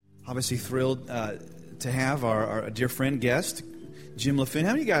Obviously thrilled to have our dear friend, guest, Jim LaFinn. How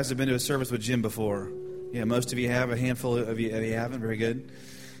many of you guys have been to a service with Jim before? Yeah, most of you have. A handful of you haven't. Very good.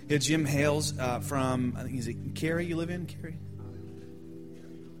 Yeah, Jim hails from, I think, is it Cary you live in? Cary?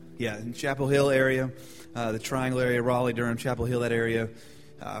 Yeah, in Chapel Hill area, the Triangle area, Raleigh, Durham, Chapel Hill, that area,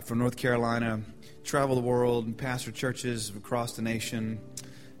 from North Carolina. Travel the world and pastor churches across the nation,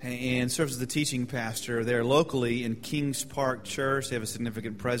 and serves as the teaching pastor there locally in Kings Park Church. They have a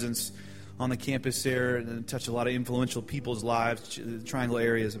significant presence on the campus there and touch a lot of influential people's lives. The Triangle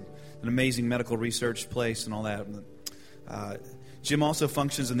area is an amazing medical research place and all that. Jim also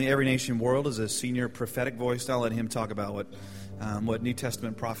functions in the Every Nation world as a senior prophetic voice. I'll let him talk about what New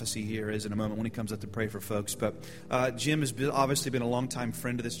Testament prophecy here is in a moment when he comes up to pray for folks. But Jim has obviously been a longtime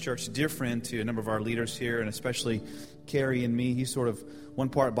friend to this church, a dear friend to a number of our leaders here, and especially Cary and me. He's sort of one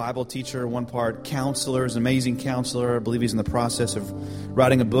part Bible teacher, one part counselor. He's an amazing counselor. I believe he's in the process of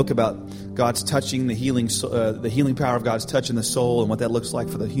writing a book about God's touching, the healing power of God's touch in the soul, and what that looks like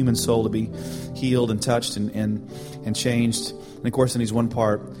for the human soul to be healed and touched and changed. And of course, then he's one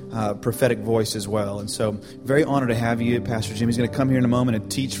part prophetic voice as well. And so, very honored to have you, Pastor Jim. He's going to come here in a moment and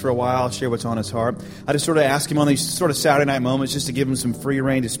teach for a while, share what's on his heart. I just sort of ask him on these sort of Saturday night moments just to give him some free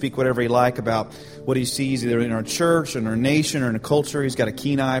reign to speak whatever he like about what he sees either in our church, in our nation, or in a culture. He's got a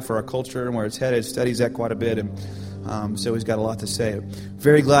keen eye for our culture and where it's headed. Studies that quite a bit, and so he's got a lot to say.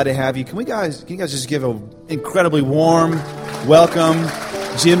 Very glad to have you. Can you guys just give an incredibly warm welcome?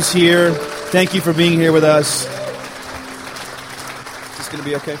 Jim's here. Thank you for being here with us. Going to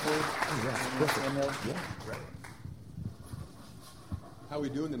be okay for you? Oh, yeah. Perfect. Yeah, right. How are we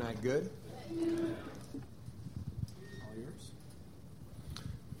doing tonight? Good? All yours?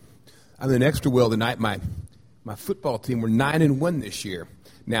 I'm in extra well tonight. My football team, we're 9-1 this year.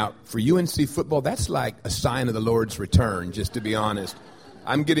 Now, for UNC football, that's like a sign of the Lord's return, just to be honest.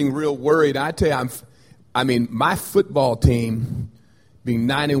 I'm getting real worried. I tell you, my football team being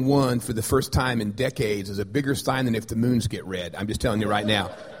 9-1 for the first time in decades is a bigger sign than if the moons get red. I'm just telling you right now.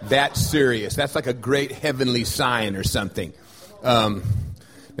 That's serious. That's like a great heavenly sign or something. Now,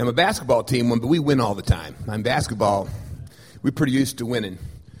 my basketball team won, but we win all the time. In basketball, we're pretty used to winning.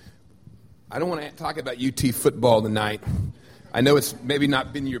 I don't want to talk about UT football tonight. I know it's maybe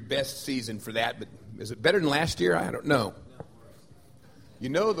not been your best season for that, but is it better than last year? I don't know. You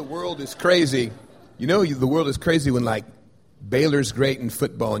know the world is crazy. The world is crazy when, like, Baylor's great in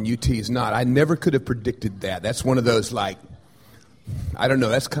football and UT is not. I never could have predicted that. That's one of those, like, I don't know.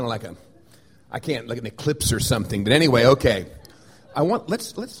 That's kind of like like an eclipse or something. But anyway, okay.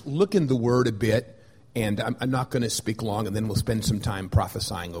 Let's look in the Word a bit, and I'm not going to speak long, and then we'll spend some time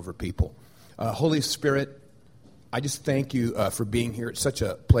prophesying over people. Holy Spirit, I just thank you for being here. It's such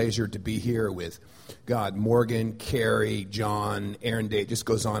a pleasure to be here with God, Morgan, Cary, John, Aaron Day. It just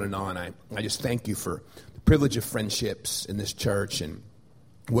goes on and on. I just thank you for privilege of friendships in this church and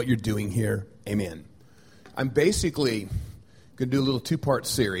what you're doing here. Amen. I'm basically going to do a little two-part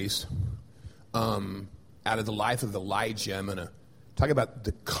series out of the life of Elijah. I'm going to talk about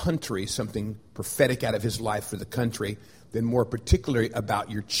the country, something prophetic out of his life for the country, then more particularly about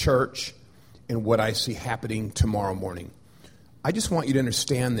your church and what I see happening tomorrow morning. I just want you to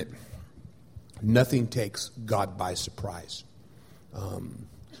understand that nothing takes God by surprise.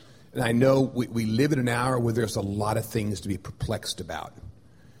 And I know we live in an hour where there's a lot of things to be perplexed about,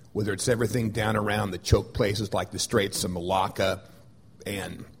 whether it's everything down around the choke places like the Straits of Malacca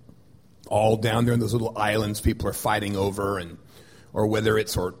and all down there in those little islands people are fighting over, or whether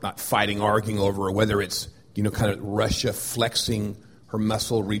it's, or not fighting, arguing over, or whether it's, kind of Russia flexing her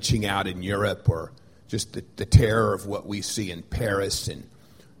muscle, reaching out in Europe, or just the terror of what we see in Paris and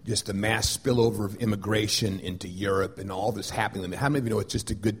just the mass spillover of immigration into Europe and all this happening. How many of you know it's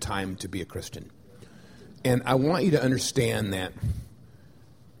just a good time to be a Christian? And I want you to understand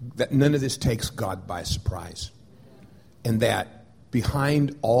that none of this takes God by surprise. And that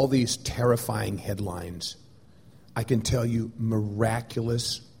behind all these terrifying headlines, I can tell you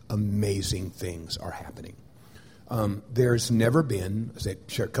miraculous, amazing things are happening. There's never been, I'll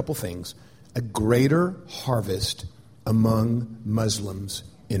share a couple things, a greater harvest among Muslims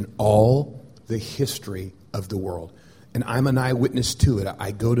in all the history of the world. And I'm an eyewitness to it.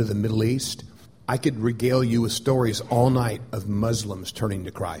 I go to the Middle East. I could regale you with stories all night of Muslims turning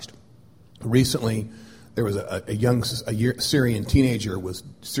to Christ. Recently, there was a young Syrian teenager was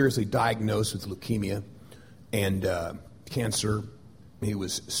seriously diagnosed with leukemia and cancer. He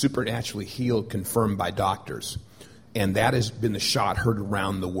was supernaturally healed, confirmed by doctors. And that has been the shot heard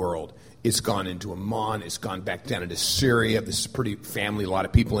around the world. It's gone into Amman. It's gone back down into Syria. This is a pretty family, a lot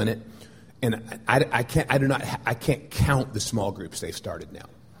of people in it. And I can't count the small groups they've started now.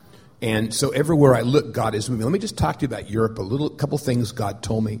 And so everywhere I look, God is moving. Let me just talk to you about Europe, a couple things God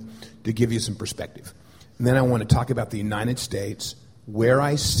told me to give you some perspective. And then I want to talk about the United States, where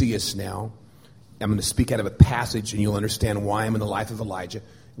I see us now. I'm going to speak out of a passage, and you'll understand why I'm in the life of Elijah,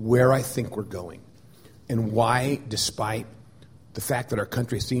 where I think we're going, and why, despite the fact that our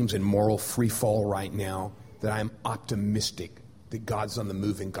country seems in moral free fall right now, that I'm optimistic that God's on the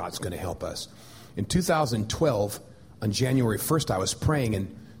move and God's going to help us. In 2012, on January 1st, I was praying,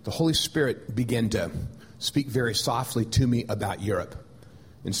 and the Holy Spirit began to speak very softly to me about Europe.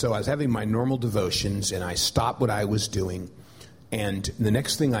 And so I was having my normal devotions, and I stopped what I was doing. And the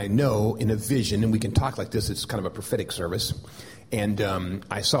next thing I know, in a vision, and we can talk like this, it's kind of a prophetic service, and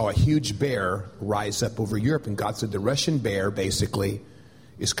I saw a huge bear rise up over Europe, and God said the Russian bear basically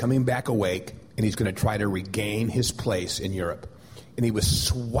is coming back awake, and he's going to try to regain his place in Europe. And he was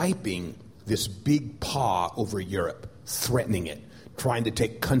swiping this big paw over Europe, threatening it, trying to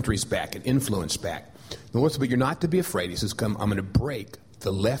take countries back and influence back. The Lord said, but you're not to be afraid. He says, come, I'm going to break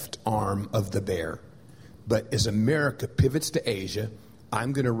the left arm of the bear. But as America pivots to Asia,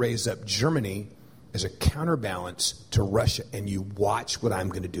 I'm going to raise up Germany as a counterbalance to Russia, and you watch what I'm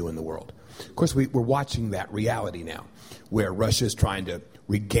going to do in the world. Of course, we're watching that reality now, where Russia is trying to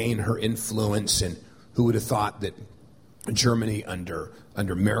regain her influence, and who would have thought that Germany under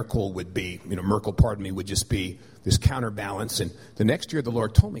Merkel would be, would just be this counterbalance. And the next year, the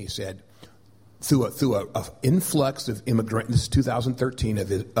Lord told me, he said, through a influx of immigrants, this is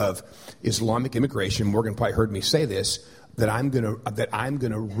 2013, of Islamic immigration, Morgan probably heard me say this, that I'm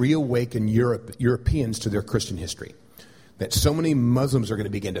going to reawaken Europeans to their Christian history. That so many Muslims are going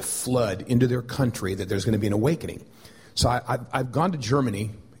to begin to flood into their country that there's going to be an awakening. So I've gone to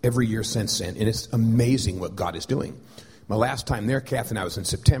Germany every year since then, and it's amazing what God is doing. My last time there, Kathy and I, was in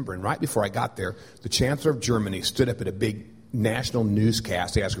September, and right before I got there, the Chancellor of Germany stood up at a big national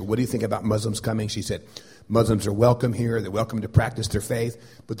newscast. They asked her, what do you think about Muslims coming? She said, Muslims are welcome here. They're welcome to practice their faith.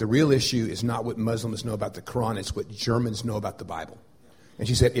 But the real issue is not what Muslims know about the Quran. It's what Germans know about the Bible. And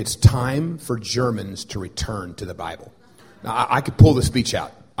she said, it's time for Germans to return to the Bible. Now, I could pull the speech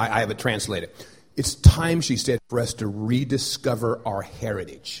out. I have it translated. It's time, she said, for us to rediscover our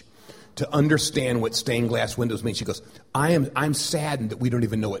heritage, to understand what stained glass windows mean. She goes, I'm saddened that we don't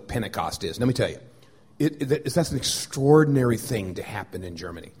even know what Pentecost is. Let me tell you, that's an extraordinary thing to happen in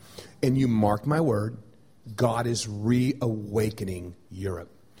Germany. And you mark my word, God is reawakening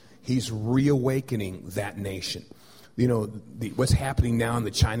Europe. He's reawakening that nation. What's happening now in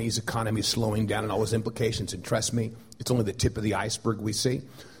the Chinese economy is slowing down and all those implications. And trust me, it's only the tip of the iceberg we see.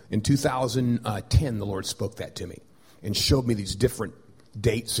 In 2010, the Lord spoke that to me and showed me these different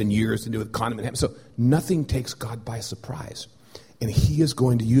dates and years to do with economy. So nothing takes God by surprise. And he is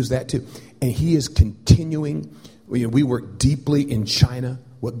going to use that too. And he is continuing. We work deeply in China.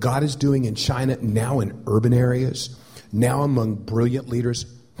 What God is doing in China, now in urban areas, now among brilliant leaders.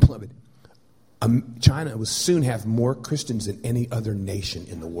 Beloved, China will soon have more Christians than any other nation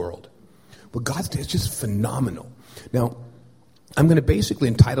in the world. But God's doing, it's just phenomenal. Now, I'm going to basically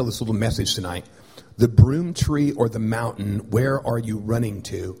entitle this little message tonight, The Broom Tree or the Mountain, Where Are You Running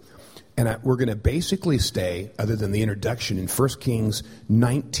To? And we're going to basically stay, other than the introduction, in 1 Kings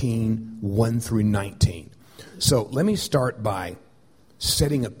 19, 1 through 19. So let me start by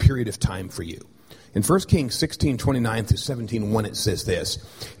setting a period of time for you. In 1 Kings 16, 29 through 17, 1, it says this.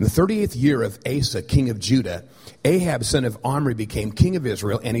 In the 38th year of Asa, king of Judah, Ahab, son of Omri, became king of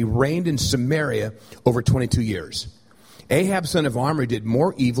Israel, and he reigned in Samaria over 22 years. Ahab, son of Omri, did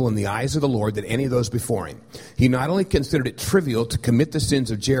more evil in the eyes of the Lord than any of those before him. He not only considered it trivial to commit the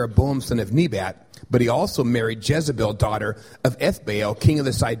sins of Jeroboam, son of Nebat, but he also married Jezebel, daughter of Ethbaal, king of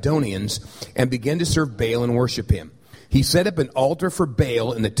the Sidonians, and began to serve Baal and worship him. He set up an altar for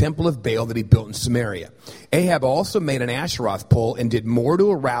Baal in the temple of Baal that he built in Samaria. Ahab also made an Asheroth pole and did more to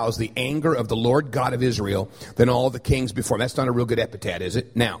arouse the anger of the Lord God of Israel than all the kings before him. That's not a real good epithet, is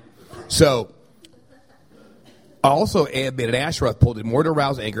it? Now, so also Ahab made an Asheroth pole, did more to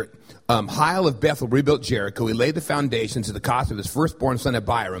arouse anger. Hiel of Bethel rebuilt Jericho. He laid the foundations at the cost of his firstborn son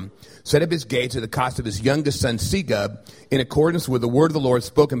Abiram, set up his gates at the cost of his youngest son Segub, in accordance with the word of the Lord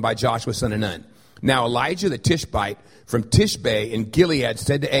spoken by Joshua son of Nun. Now Elijah the Tishbite from Tishbe in Gilead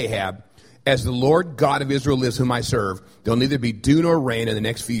said to Ahab, as the Lord God of Israel lives whom I serve, there'll neither be dew nor rain in the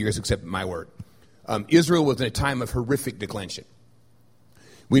next few years except my word. Israel was in a time of horrific declension.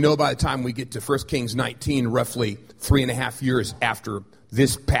 We know by the time we get to 1 Kings 19, roughly 3.5 years after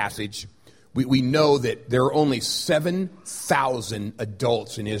this passage, we know that there are only 7,000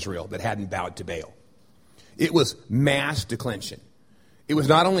 adults in Israel that hadn't bowed to Baal. It was mass declension. It was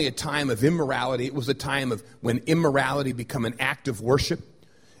not only a time of immorality, it was a time of when immorality became an act of worship.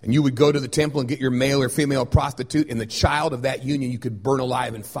 And you would go to the temple and get your male or female prostitute, and the child of that union you could burn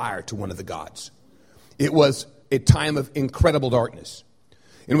alive in fire to one of the gods. It was a time of incredible darkness.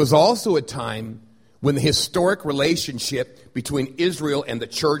 It was also a time when the historic relationship between Israel and the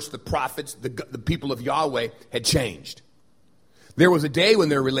church, the prophets, the people of Yahweh had changed. There was a day when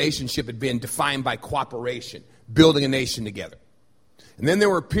their relationship had been defined by cooperation, building a nation together. And then there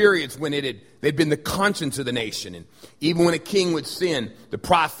were periods when they'd been the conscience of the nation. And even when a king would sin, the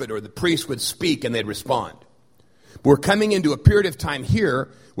prophet or the priest would speak and they'd respond. But we're coming into a period of time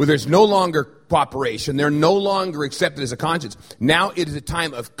here where there's no longer cooperation. They're no longer accepted as a conscience. Now it is a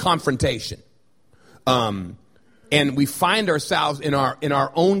time of confrontation. And we find ourselves in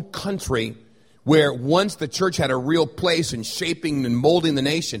our own country where once the church had a real place in shaping and molding the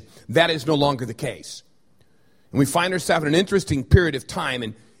nation, that is no longer the case. And we find ourselves in an interesting period of time.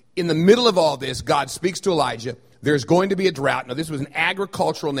 And in the middle of all this, God speaks to Elijah. There's going to be a drought. Now, this was an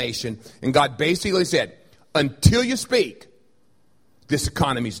agricultural nation. And God basically said, until you speak, this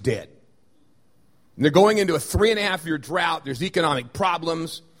economy's dead. And they're going into a 3.5-year drought. There's economic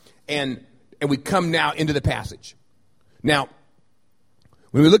problems. And we come now into the passage. Now,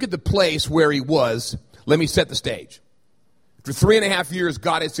 when we look at the place where he was, let me set the stage. For 3.5 years,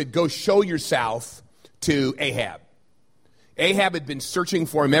 God had said, go show yourself to Ahab. Ahab had been searching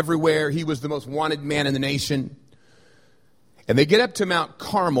for him everywhere. He was the most wanted man in the nation. And they get up to Mount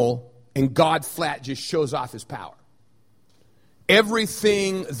Carmel, and God flat just shows off his power.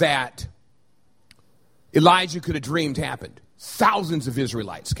 Everything that Elijah could have dreamed happened. Thousands of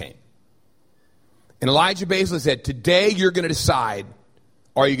Israelites came. And Elijah basically said, today you're going to decide,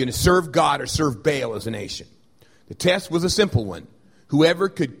 are you going to serve God or serve Baal as a nation? The test was a simple one. Whoever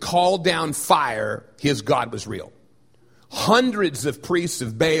could call down fire, his God was real. Hundreds of priests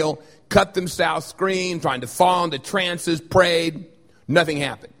of Baal cut themselves, screamed, trying to fall into trances, prayed. Nothing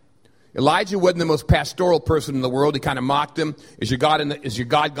happened. Elijah wasn't the most pastoral person in the world. He kind of mocked him. Is your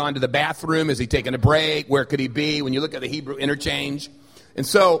God gone to the bathroom? Is he taking a break? Where could he be? When you look at the Hebrew interchange. And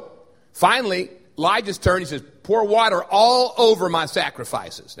so, finally, Elijah's turn. He says, pour water all over my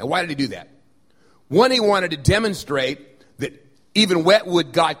sacrifices. Now, why did he do that? One, he wanted to demonstrate that even wet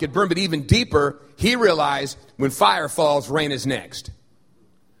wood God could burn, but even deeper, he realized when fire falls, rain is next.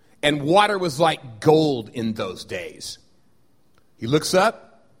 And water was like gold in those days. He looks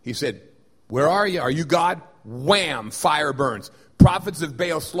up. He said, where are you? Are you God? Wham! Fire burns. Prophets of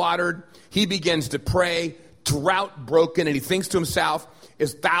Baal slaughtered. He begins to pray. Drought broken. And he thinks to himself,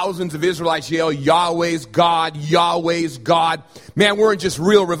 as thousands of Israelites yell, Yahweh's God, Yahweh's God. Man, we're in just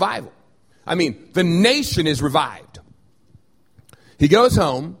real revival. I mean, the nation is revived. He goes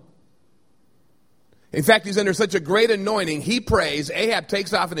home. In fact, he's under such a great anointing. He prays. Ahab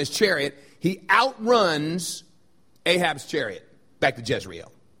takes off in his chariot. He outruns Ahab's chariot back to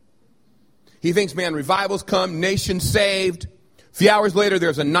Jezreel. He thinks, man, revivals come, nation saved. A few hours later,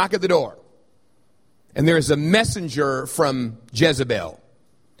 there's a knock at the door. And there's a messenger from Jezebel.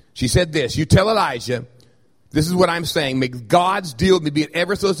 She said this, you tell Elijah, this is what I'm saying, may God's deal with me be it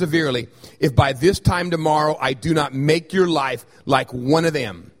ever so severely, if by this time tomorrow I do not make your life like one of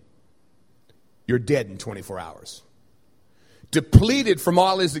them, you're dead in 24 hours. Depleted from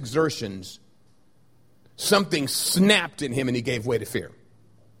all his exertions, something snapped in him and he gave way to fear.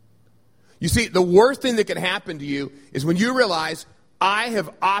 You see, the worst thing that can happen to you is when you realize I have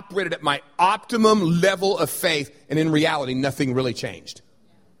operated at my optimum level of faith, and in reality, nothing really changed.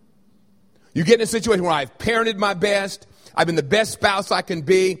 You get in a situation where I've parented my best, I've been the best spouse I can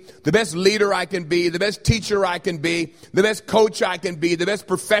be, the best leader I can be, the best teacher I can be, the best coach I can be, the best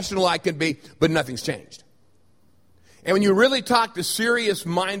professional I can be, but nothing's changed. And when you really talk to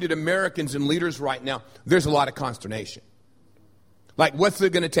serious-minded Americans and leaders right now, there's a lot of consternation. Like, what's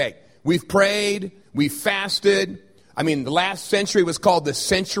it going to take? We've prayed, we've fasted. I mean, the last century was called the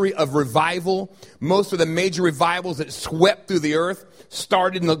century of revival. Most of the major revivals that swept through the earth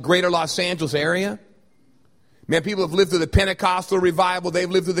started in the greater Los Angeles area. Man, people have lived through the Pentecostal revival. They've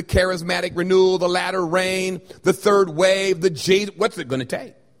lived through the charismatic renewal, the latter rain, the third wave, the Jesus. What's it going to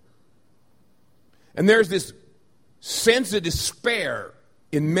take? And there's this sense of despair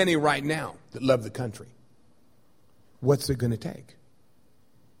in many right now that love the country. What's it going to take?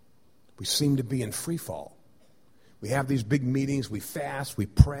 We seem to be in free fall. We have these big meetings, we fast, we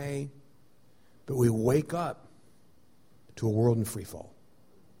pray, but we wake up to a world in free fall.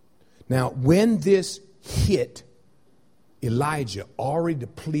 Now, when this hit Elijah, already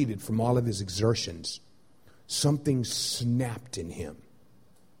depleted from all of his exertions, something snapped in him.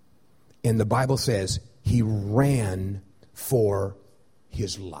 And the Bible says he ran for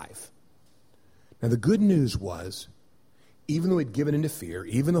his life. Now, the good news was even though he'd given into fear,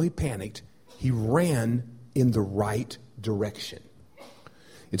 even though he panicked, he ran in the right direction.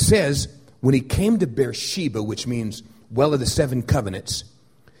 It says, when he came to Beersheba, which means well of the 7 covenants,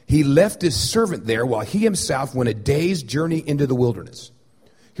 he left his servant there while he himself went a day's journey into the wilderness.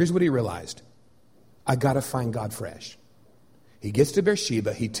 Here's what he realized. I got to find God fresh. He gets to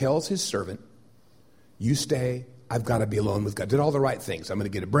Beersheba. He tells his servant, you stay. I've got to be alone with God. Did all the right things. I'm going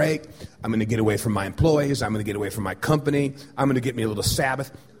to get a break. I'm going to get away from my employees. I'm going to get away from my company. I'm going to get me a little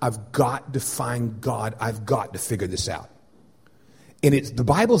Sabbath. I've got to find God. I've got to figure this out. And the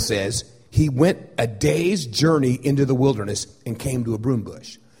Bible says he went a day's journey into the wilderness and came to a broom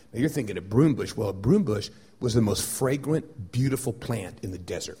bush. Now you're thinking a broom bush. Well, a broom bush was the most fragrant, beautiful plant in the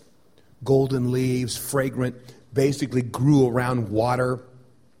desert. Golden leaves, fragrant, basically grew around water,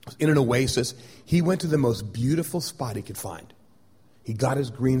 in an oasis. He went to the most beautiful spot he could find. He got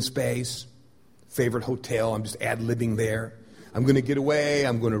his green space, favorite hotel. I'm just ad-libbing there. I'm going to get away.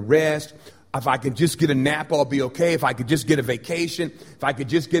 I'm going to rest. If I could just get a nap, I'll be okay. If I could just get a vacation, if I could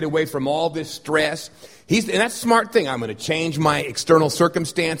just get away from all this stress. And that's a smart thing. I'm going to change my external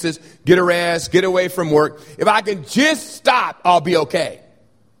circumstances, get a rest, get away from work. If I can just stop, I'll be okay.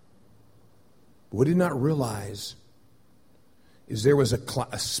 But what he did not realize is there was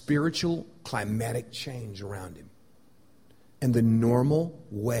a spiritual climatic change around him. And the normal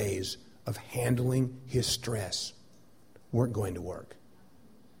ways of handling his stress weren't going to work.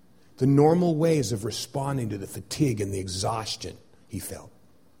 The normal ways of responding to the fatigue and the exhaustion he felt.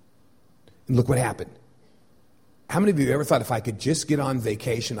 And look what happened. How many of you ever thought if I could just get on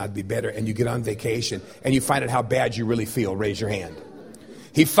vacation, I'd be better? And you get on vacation and you find out how bad you really feel. Raise your hand.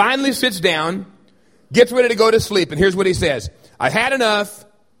 He finally sits down, gets ready to go to sleep. And here's what he says. I had enough.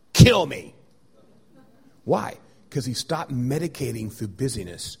 Kill me. Why? Because he stopped medicating through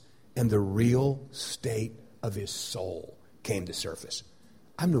busyness and the real state of his soul came to surface.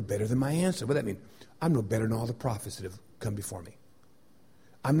 I'm no better than my ancestors. What does that mean? I'm no better than all the prophets that have come before me.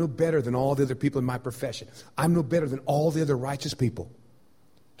 I'm no better than all the other people in my profession. I'm no better than all the other righteous people.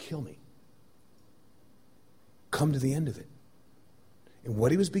 Kill me. Come to the end of it. And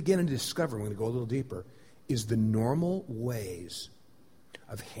what he was beginning to discover, I'm going to go a little deeper, is the normal ways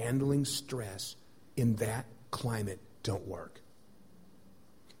of handling stress in that climate don't work.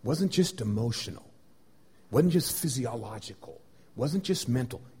 It wasn't just emotional. It wasn't just physiological. It wasn't just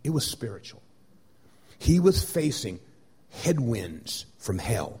mental. It was spiritual. He was facing headwinds from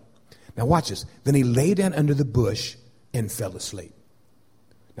hell. Now watch this. Then he lay down under the bush and fell asleep.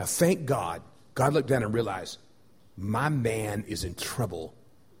 Now thank God, God looked down and realized, my man is in trouble.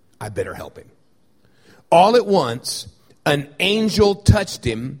 I better help him. All at once, an angel touched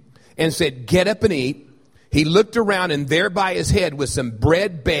him and said, get up and eat. He looked around, and there by his head was some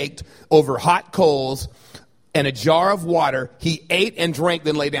bread baked over hot coals and a jar of water. He ate and drank,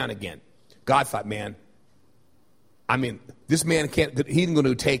 then lay down again. God thought, this man he ain't going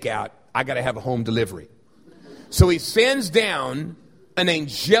to take out. I got to have a home delivery. So he sends down an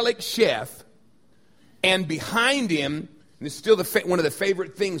angelic chef, and behind him, and it's still one of the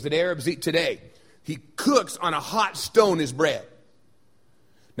favorite things that Arabs eat today, he cooks on a hot stone his bread.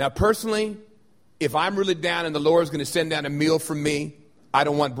 Now, personally, if I'm really down and the Lord's going to send down a meal from me, I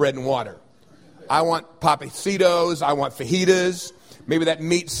don't want bread and water. I want papacitos. I want fajitas. Maybe that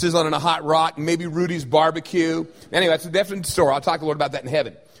meat sizzling on a hot rock. Maybe Rudy's barbecue. Anyway, that's a different story. I'll talk to the Lord about that in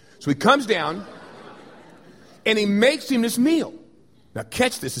heaven. So he comes down, and he makes him this meal. Now,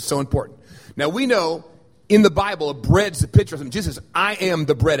 catch this. It's so important. Now, we know in the Bible, bread's a picture of something. Jesus says, I am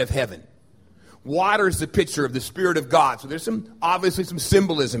the bread of heaven. Water is the picture of the Spirit of God. So there's obviously some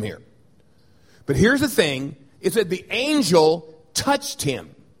symbolism here. But here's the thing. It said the angel touched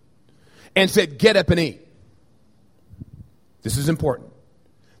him and said, get up and eat. This is important.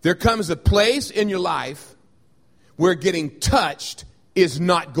 There comes a place in your life where getting touched is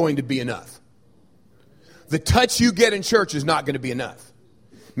not going to be enough. The touch you get in church is not going to be enough.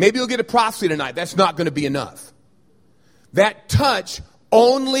 Maybe you'll get a prophecy tonight. That's not going to be enough. That touch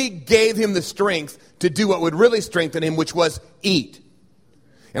only gave him the strength to do what would really strengthen him, which was eat.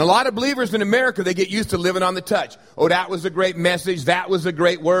 And a lot of believers in America, they get used to living on the touch. Oh, that was a great message. That was a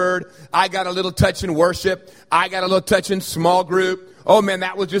great word. I got a little touch in worship. I got a little touch in small group. Oh, man,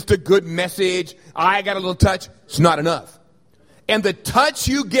 that was just a good message. I got a little touch. It's not enough. And the touch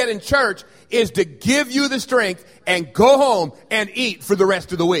you get in church is to give you the strength and go home and eat for the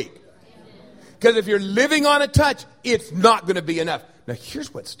rest of the week. Because if you're living on a touch, it's not going to be enough. Now,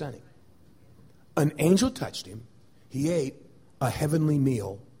 here's what's stunning. An angel touched him. He ate a heavenly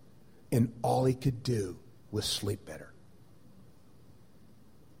meal, and all he could do was sleep better.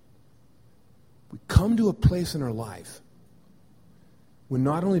 We come to a place in our life when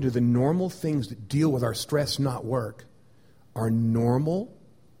not only do the normal things that deal with our stress not work, our normal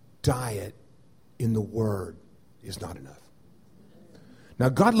diet in the Word is not enough. Now,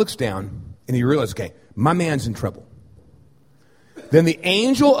 God looks down and he realizes, okay, my man's in trouble. Then the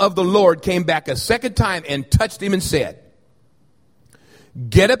angel of the Lord came back a second time and touched him and said,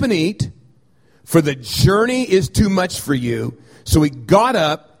 get up and eat, for the journey is too much for you. So he got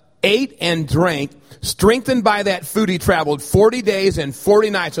up, ate and drank. Strengthened by that food, he traveled 40 days and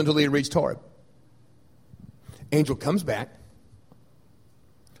 40 nights until he reached Horeb. Angel comes back,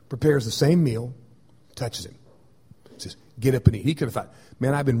 prepares the same meal, touches him. Says, get up and eat. He could have thought,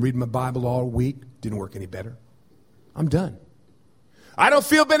 man, I've been reading my Bible all week. Didn't work any better. I'm done. I don't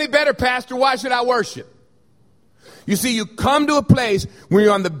feel any better, Pastor. Why should I worship? You see, you come to a place where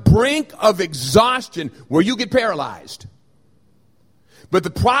you're on the brink of exhaustion, where you get paralyzed. But the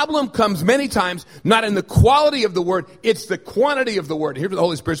problem comes many times not in the quality of the word, it's the quantity of the word. Here's what the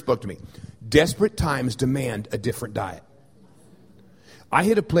Holy Spirit spoke to me. Desperate times demand a different diet. I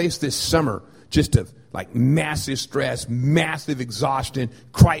hit a place this summer just of like massive stress, massive exhaustion,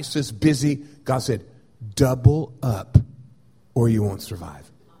 crisis, busy. God said, double up or you won't survive.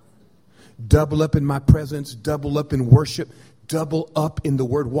 Double up in my presence, double up in worship, double up in the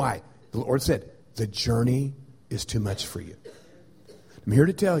word. Why? The Lord said, the journey is too much for you. I'm here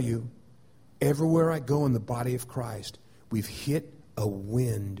to tell you, everywhere I go in the body of Christ, we've hit a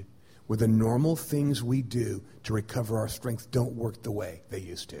wind where the normal things we do to recover our strength don't work the way they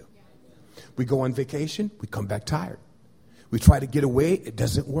used to. We go on vacation, we come back tired. We try to get away, it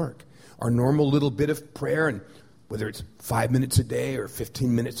doesn't work. Our normal little bit of prayer, and whether it's 5 minutes a day or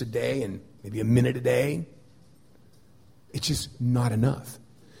 15 minutes a day and maybe a minute a day, it's just not enough.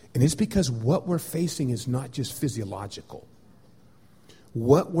 And it's because what we're facing is not just physiological.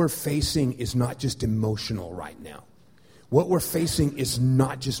 What we're facing is not just emotional right now. What we're facing is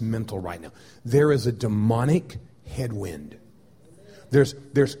not just mental right now. There is a demonic headwind. There's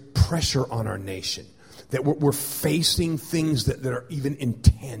pressure on our nation. That we're facing things that are even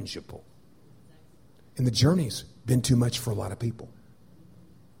intangible. And the journey's been too much for a lot of people.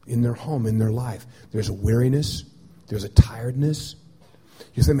 In their home, in their life. There's a weariness. There's a tiredness.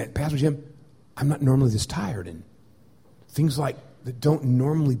 You say, man, Pastor Jim, I'm not normally this tired. And things like that don't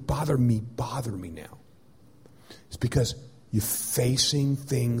normally bother me now. It's because you're facing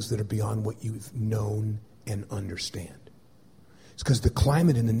things that are beyond what you've known and understand. It's because the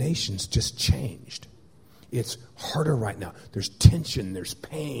climate in the nation's just changed. It's harder right now. There's tension, there's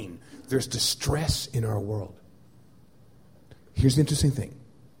pain, there's distress in our world. Here's the interesting thing.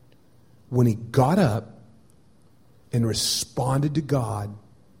 When he got up and responded to God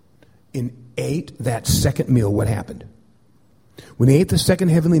and ate that second meal, what happened? When he ate the second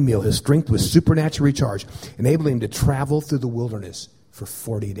heavenly meal, his strength was supernaturally recharged, enabling him to travel through the wilderness for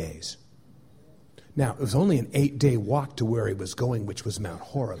 40 days. Now, it was only an 8-day walk to where he was going, which was Mount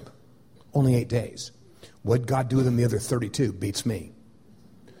Horeb. Only 8 days. What'd God do with him the other 32? Beats me.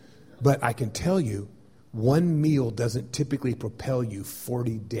 But I can tell you, one meal doesn't typically propel you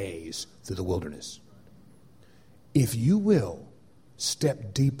 40 days through the wilderness. If you will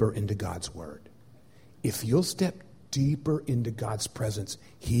step deeper into God's word, if you'll step deeper into God's presence,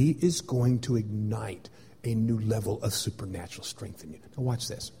 he is going to ignite a new level of supernatural strength in you. Now watch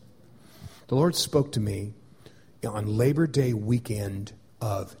this. The Lord spoke to me on Labor Day weekend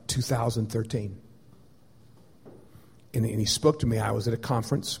of 2013. And he spoke to me. I was at a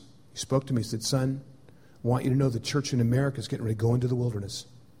conference. He spoke to me. He said, son, I want you to know the church in America is getting ready to go into the wilderness.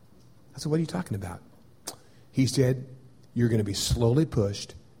 I said, what are you talking about? He said, you're going to be slowly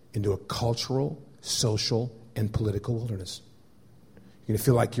pushed into a cultural, social, and political wilderness. You're going to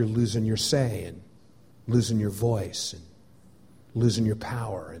feel like you're losing your say and losing your voice and losing your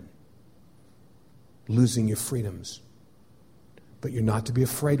power and losing your freedoms. But you're not to be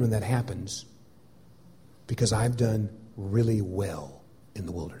afraid when that happens, because I've done really well in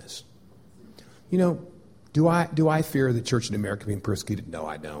the wilderness. You know, do I fear the church in America being persecuted? No,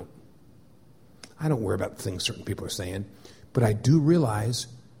 I don't. I don't worry about the things certain people are saying. But I do realize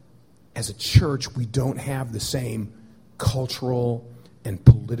as a church, we don't have the same cultural and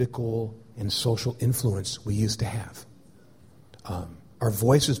political and social influence we used to have. Our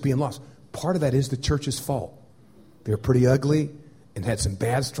voice is being lost. Part of that is the church's fault. They were pretty ugly and had some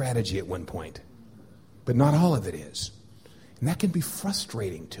bad strategy at one point. But not all of it is. And that can be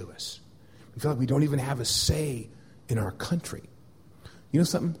frustrating to us. We feel like we don't even have a say in our country. You know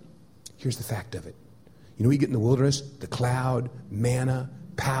something? Here's the fact of it. You know what you get in the wilderness? The cloud, manna,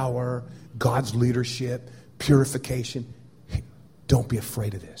 power, God's leadership, purification. Hey, don't be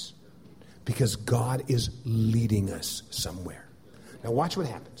afraid of this. Because God is leading us somewhere. Now watch what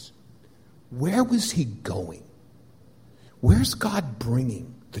happens. Where was he going? Where's God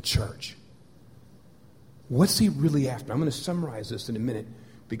bringing the church? What's he really after? I'm going to summarize this in a minute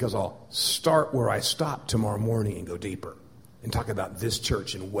because I'll start where I stopped tomorrow morning and go deeper and talk about this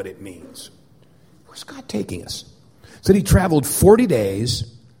church and what it means. Where's God taking us? So he traveled 40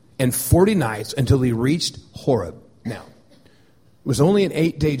 days and 40 nights until he reached Horeb. Now, it was only an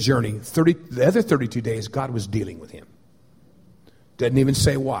 8-day journey. The other 32 days, God was dealing with him. Doesn't even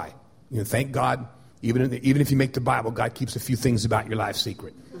say why. Thank God, even if you make the Bible, God keeps a few things about your life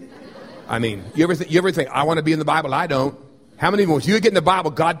secret. I mean, you ever think, I want to be in the Bible? I don't. How many more? You get in the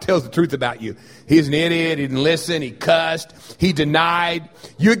Bible, God tells the truth about you. He's an idiot. He didn't listen. He cussed. He denied.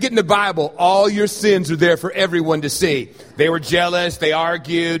 You get in the Bible, all your sins are there for everyone to see. They were jealous. They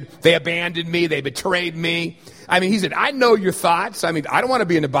argued. They abandoned me. They betrayed me. I mean, he said, I know your thoughts. I mean, I don't want to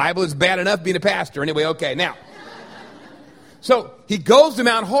be in the Bible. It's bad enough being a pastor. Anyway, okay, now. So he goes to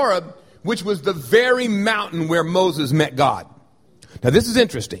Mount Horeb, which was the very mountain where Moses met God. Now, this is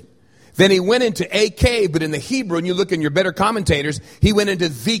interesting. Then he went into a cave, but in the Hebrew, and you look in your better commentators, he went into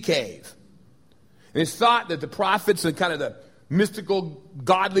the cave. And it's thought that the prophets and kind of the mystical,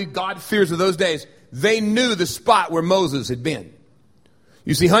 godly God-fears of those days, they knew the spot where Moses had been.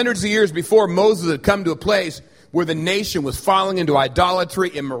 You see, hundreds of years before, Moses had come to a place where the nation was falling into idolatry,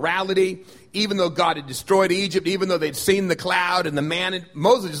 immorality, even though God had destroyed Egypt, even though they'd seen the cloud and the man,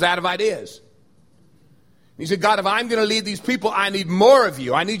 Moses is out of ideas. He said, God, if I'm going to lead these people, I need more of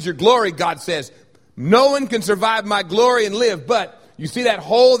you. I need your glory, God says. No one can survive my glory and live. But you see that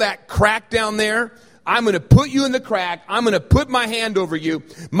hole, that crack down there? I'm going to put you in the crack. I'm going to put my hand over you.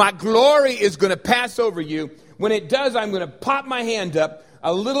 My glory is going to pass over you. When it does, I'm going to pop my hand up.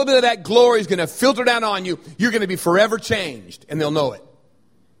 A little bit of that glory is going to filter down on you. You're going to be forever changed, and they'll know it.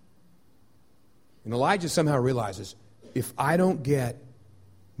 And Elijah somehow realizes, if I don't get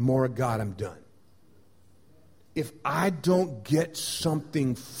more of God, I'm done. If I don't get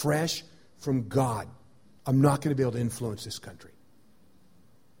something fresh from God, I'm not going to be able to influence this country.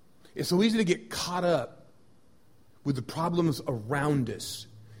 It's so easy to get caught up with the problems around us.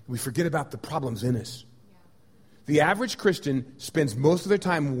 We forget about the problems in us. The average Christian spends most of their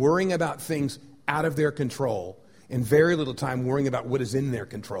time worrying about things out of their control and very little time worrying about what is in their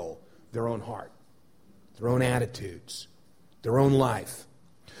control, their own heart, their own attitudes, their own life.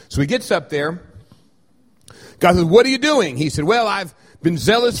 So he gets up there. God says, what are you doing? He said, well, I've been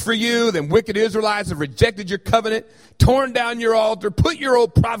zealous for you. Then wicked Israelites have rejected your covenant, torn down your altar, put your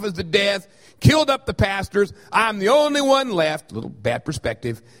old prophets to death, killed up the pastors. I'm the only one left. A little bad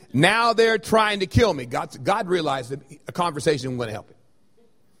perspective. Now they're trying to kill me. God realized that a conversation wasn't going to help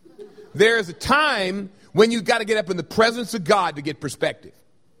him. There's a time when you've got to get up in the presence of God to get perspective.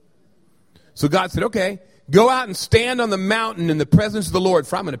 So God said, okay, go out and stand on the mountain in the presence of the Lord,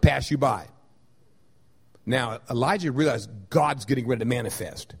 for I'm going to pass you by. Now, Elijah realized God's getting ready to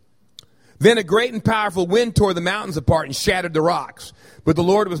manifest. Then a great and powerful wind tore the mountains apart and shattered the rocks. But the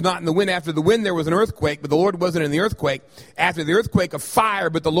Lord was not in the wind. After the wind, there was an earthquake, but the Lord wasn't in the earthquake. After the earthquake, a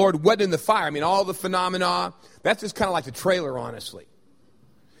fire, but the Lord wasn't in the fire. I mean, all the phenomena, that's just kind of like the trailer, honestly.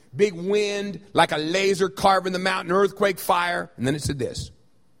 Big wind, like a laser carving the mountain, earthquake, fire. And then it said this.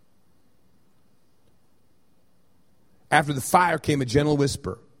 After the fire came a gentle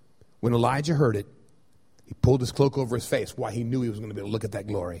whisper. When Elijah heard it, he pulled his cloak over his face. Why? He knew he was going to be able to look at that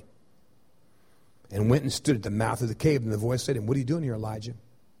glory. And went and stood at the mouth of the cave. And the voice said to him, what are you doing here, Elijah?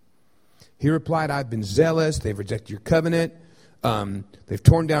 He replied, I've been zealous. They've rejected your covenant. They've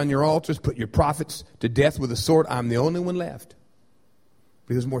torn down your altars, put your prophets to death with a sword. I'm the only one left.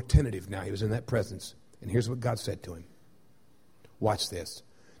 But he was more tentative now. He was in that presence. And here's what God said to him. Watch this.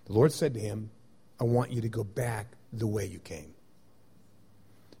 The Lord said to him, I want you to go back the way you came.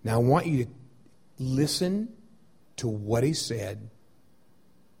 Now I want you to listen to what he said,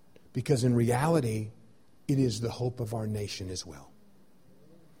 because in reality, it is the hope of our nation as well.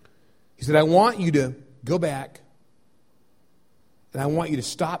 He said, I want you to go back, and I want you to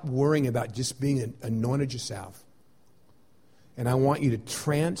stop worrying about just being anointed yourself. And I want you to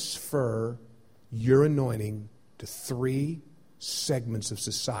transfer your anointing to 3 segments of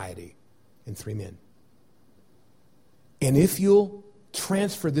society and 3 men. And if you'll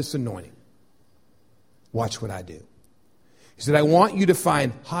transfer this anointing, watch what I do. He said, I want you to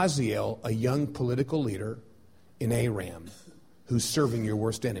find Hazael, a young political leader in Aram, who's serving your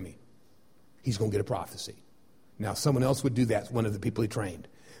worst enemy. He's going to get a prophecy. Now, someone else would do that, one of the people he trained.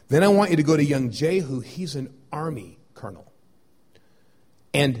 Then I want you to go to young Jehu. He's an army colonel.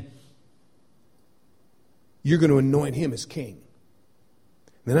 And you're going to anoint him as king.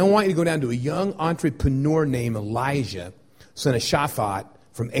 Then I want you to go down to a young entrepreneur named Elijah, son of Shaphat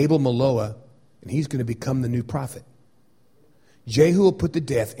from Abel Meholah, and he's going to become the new prophet. Jehu will put to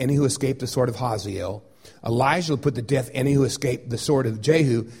death any who escaped the sword of Hazael. Elijah will put to death any who escaped the sword of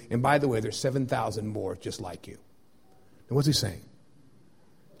Jehu. And by the way, there's 7,000 more just like you. And what's he saying?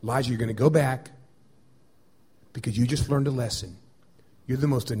 Elijah, you're going to go back because you just learned a lesson. You're the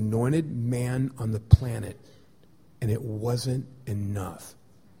most anointed man on the planet, and it wasn't enough.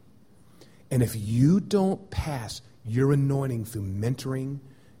 And if you don't pass your anointing through mentoring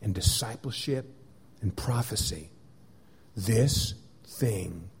and discipleship and prophecy, this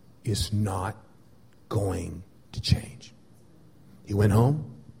thing is not going to change. He went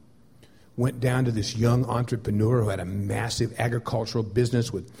home, went down to this young entrepreneur who had a massive agricultural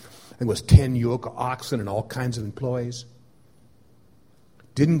business with, I think it was 10 yoke of oxen and all kinds of employees.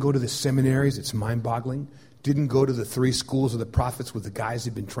 Didn't go to the seminaries, it's mind-boggling. Didn't go to the 3 schools of the prophets with the guys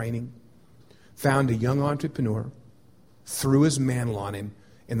he'd been training. Found a young entrepreneur, threw his mantle on him,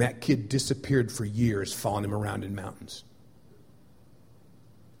 and that kid disappeared for years, following him around in mountains.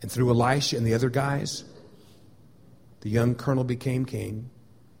 And through Elisha and the other guys, the young colonel became king.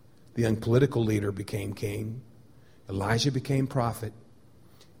 The young political leader became king. Elijah became prophet.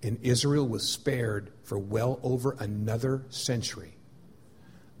 And Israel was spared for well over another century.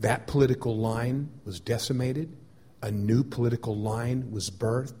 That political line was decimated. A new political line was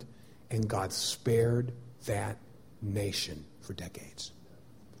birthed. And God spared that nation for decades.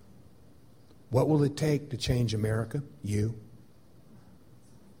 What will it take to change America? You.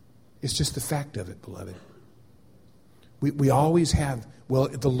 It's just the fact of it, beloved. We always have, well,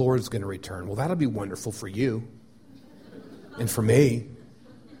 the Lord's going to return. Well, that'll be wonderful for you and for me. It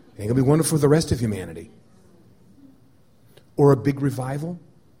ain't going to be wonderful for the rest of humanity. Or a big revival.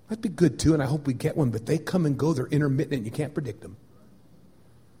 That'd be good too, and I hope we get one, but they come and go. They're intermittent, and you can't predict them.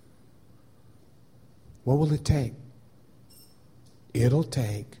 What will it take? It'll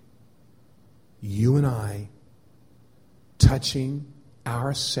take you and I touching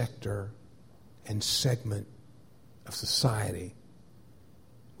our sector and segment of society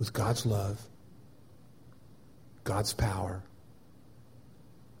with God's love, God's power,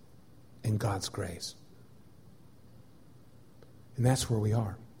 and God's grace. And that's where we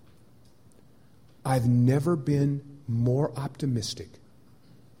are. I've never been more optimistic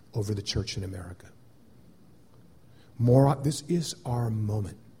over the church in America. This is our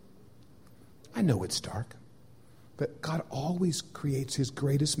moment. I know it's dark, but God always creates his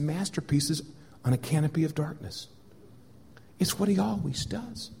greatest masterpieces on a canopy of darkness. It's what he always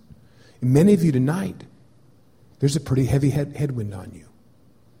does. And many of you tonight, there's a pretty heavy headwind on you.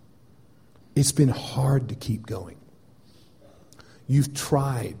 It's been hard to keep going. You've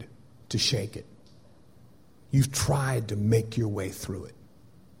tried to shake it. You've tried to make your way through it.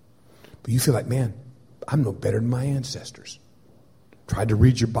 But you feel like, man, I'm no better than my ancestors. Tried to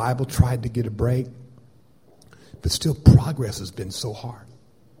read your Bible, tried to get a break. But still, progress has been so hard.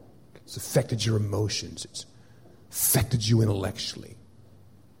 It's affected your emotions. It's affected you intellectually.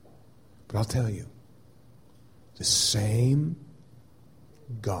 But I'll tell you, the same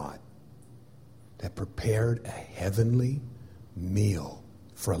God that prepared a heavenly meal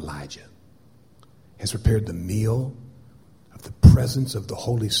for Elijah has prepared the meal of the presence of the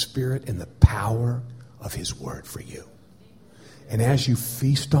Holy Spirit and the power of his word for you. And as you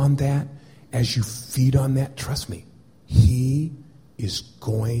feast on that, as you feed on that, trust me, he is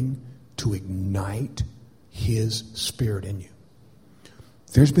going to ignite his spirit in you.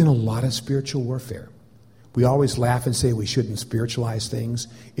 There's been a lot of spiritual warfare. We always laugh and say we shouldn't spiritualize things.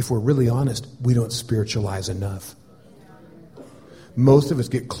 If we're really honest, we don't spiritualize enough. Most of us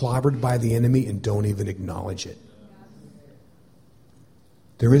get clobbered by the enemy and don't even acknowledge it.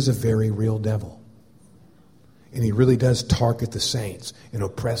 There is a very real devil. And he really does target the saints and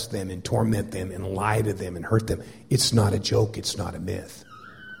oppress them and torment them and lie to them and hurt them. It's not a joke. It's not a myth.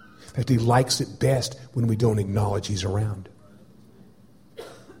 In fact, he likes it best when we don't acknowledge he's around. A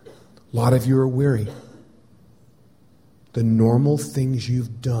lot of you are weary. The normal things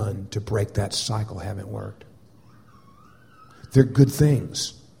you've done to break that cycle haven't worked. They're good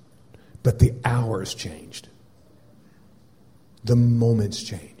things, but the hours changed. The moments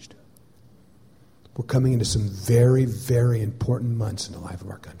changed. We're coming into some very, very important months in the life of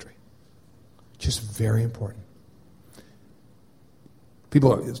our country. Just very important.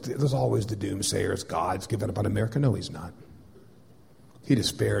 There's always the doomsayers. God's given up on America. No, he's not. He'd have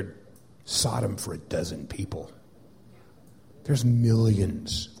spared Sodom for a dozen people. There's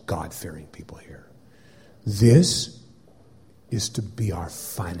millions of God-fearing people here. This is to be our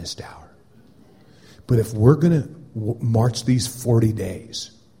finest hour. But if we're going to march these 40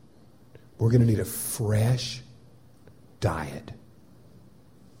 days, we're going to need a fresh diet.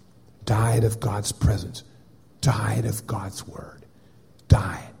 Diet of God's presence. Diet of God's word.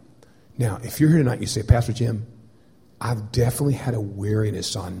 Diet. Now, if you're here tonight, you say, Pastor Jim, I've definitely had a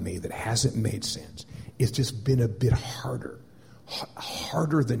weariness on me that hasn't made sense. It's just been a bit harder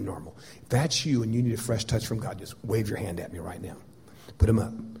than normal. If that's you and you need a fresh touch from God, just wave your hand at me right now. Put them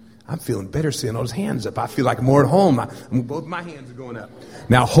up. I'm feeling better seeing those hands up. I feel like more at home. Both my hands are going up.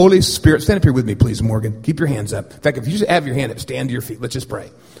 Now, Holy Spirit, stand up here with me, please, Morgan. Keep your hands up. In fact, if you just have your hand up, stand to your feet. Let's just pray.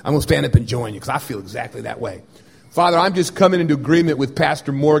 I'm going to stand up and join you because I feel exactly that way. Father, I'm just coming into agreement with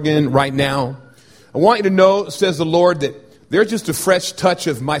Pastor Morgan right now. I want you to know, says the Lord, that there's just a fresh touch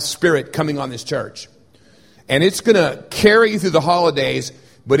of my spirit coming on this church. And it's going to carry you through the holidays,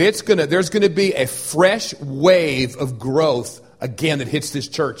 but there's going to be a fresh wave of growth again that hits this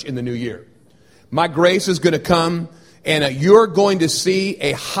church in the new year. My grace is going to come, and you're going to see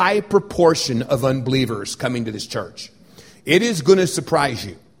a high proportion of unbelievers coming to this church. It is going to surprise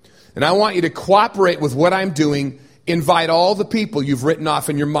you. And I want you to cooperate with what I'm doing. Invite all the people you've written off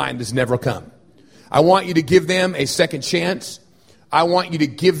in your mind that's never come. I want you to give them a second chance. I want you to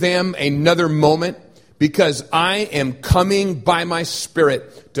give them another moment because I am coming by my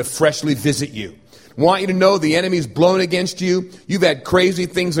Spirit to freshly visit you. I want you to know the enemy's blown against you. You've had crazy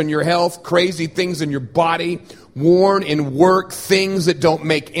things in your health, crazy things in your body, worn in work, things that don't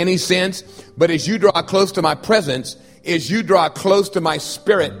make any sense. But as you draw close to my presence, as you draw close to my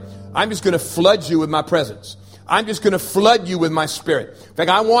Spirit, I'm just going to flood you with my presence. I'm just going to flood you with my Spirit. In fact,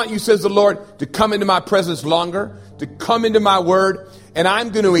 I want you, says the Lord, to come into my presence longer, to come into my word, and I'm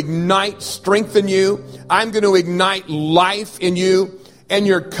going to ignite strength in you. I'm going to ignite life in you. And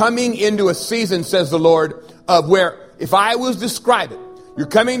you're coming into a season, says the Lord, of where, if I was to describe it, you're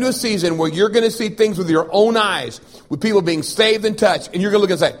coming to a season where you're going to see things with your own eyes, with people being saved and touched, and you're going to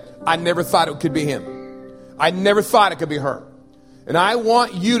look and say, I never thought it could be him. I never thought it could be her. And I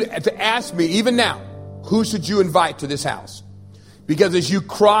want you to ask me, even now, who should you invite to this house? Because as you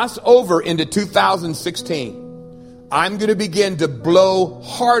cross over into 2016, I'm going to begin to blow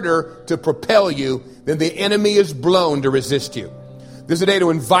harder to propel you than the enemy is blown to resist you. This is a day to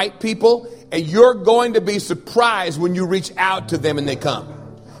invite people, and you're going to be surprised when you reach out to them and they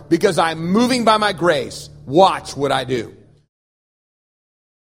come. Because I'm moving by my grace. Watch what I do.